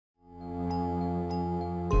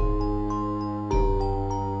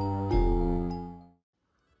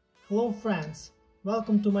Hello friends,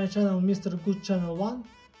 welcome to my channel Mr. Good Channel 1,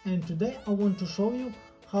 and today I want to show you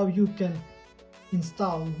how you can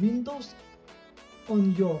install Windows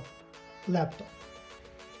on your laptop.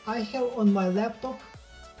 I have on my laptop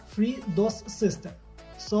FreeDOS system,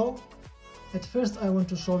 so at first I want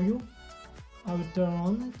to show you. I will turn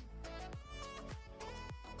on it.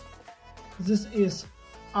 This is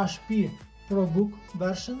HP ProBook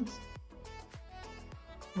versions.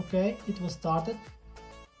 Okay, it was started.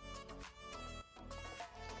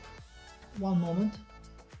 One moment.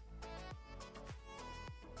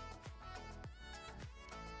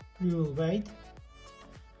 We will wait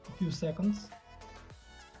a few seconds.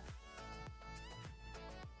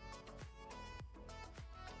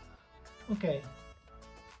 Okay,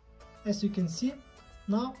 as you can see,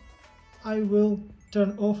 now I will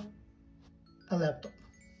turn off a laptop.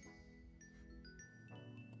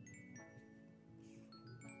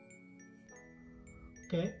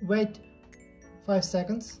 Okay, wait 5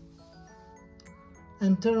 seconds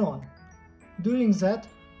and turn on. During that,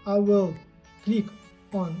 I will click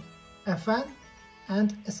on FN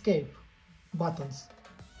and escape buttons.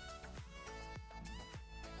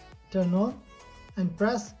 Turn on and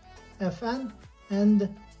press FN and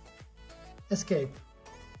escape.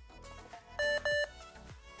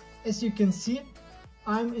 As you can see,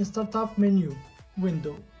 I'm in startup menu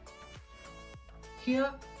window.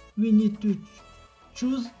 Here we need to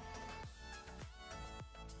choose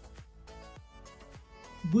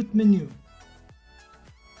boot menu,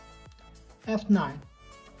 F9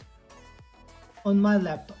 on my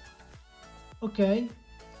laptop. Okay,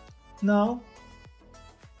 now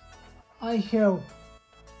I have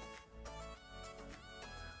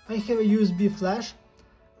a USB flash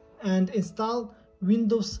and install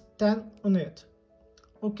Windows 10 on it.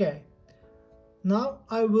 Okay, now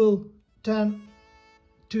I will turn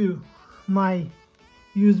to my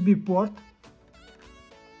USB port.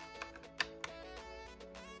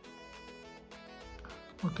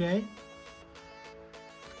 Okay,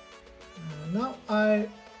 now I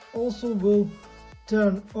also will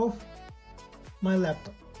turn off my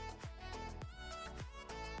laptop.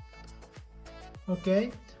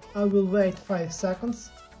 Okay, I will wait 5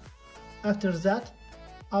 seconds. After that,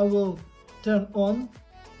 I will turn on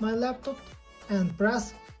my laptop and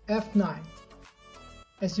press F9.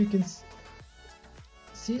 As you can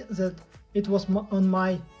see that it was on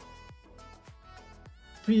my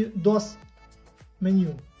FreeDOS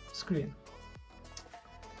menu screen.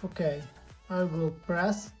 Okay, I will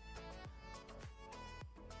press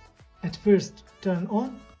at first turn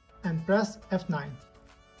on and press F9.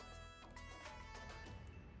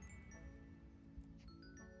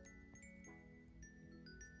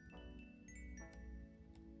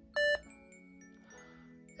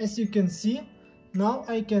 As you can see, now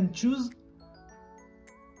I can choose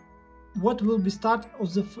what will be start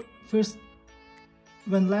of the first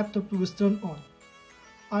when laptop was turned on.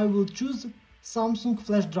 I will choose Samsung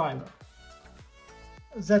flash driver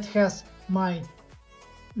that has my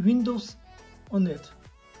Windows on it.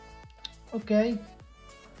 Okay,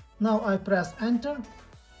 now I press enter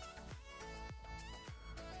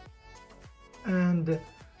and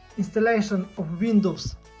installation of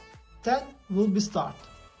Windows 10 will be start.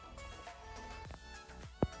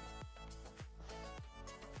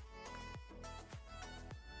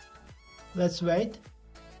 Let's wait.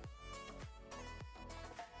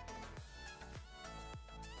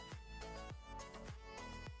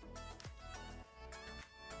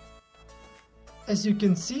 As you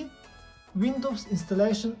can see, Windows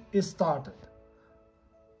installation is started.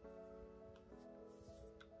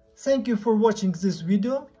 Thank you for watching this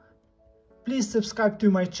video. Please subscribe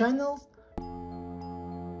to my channel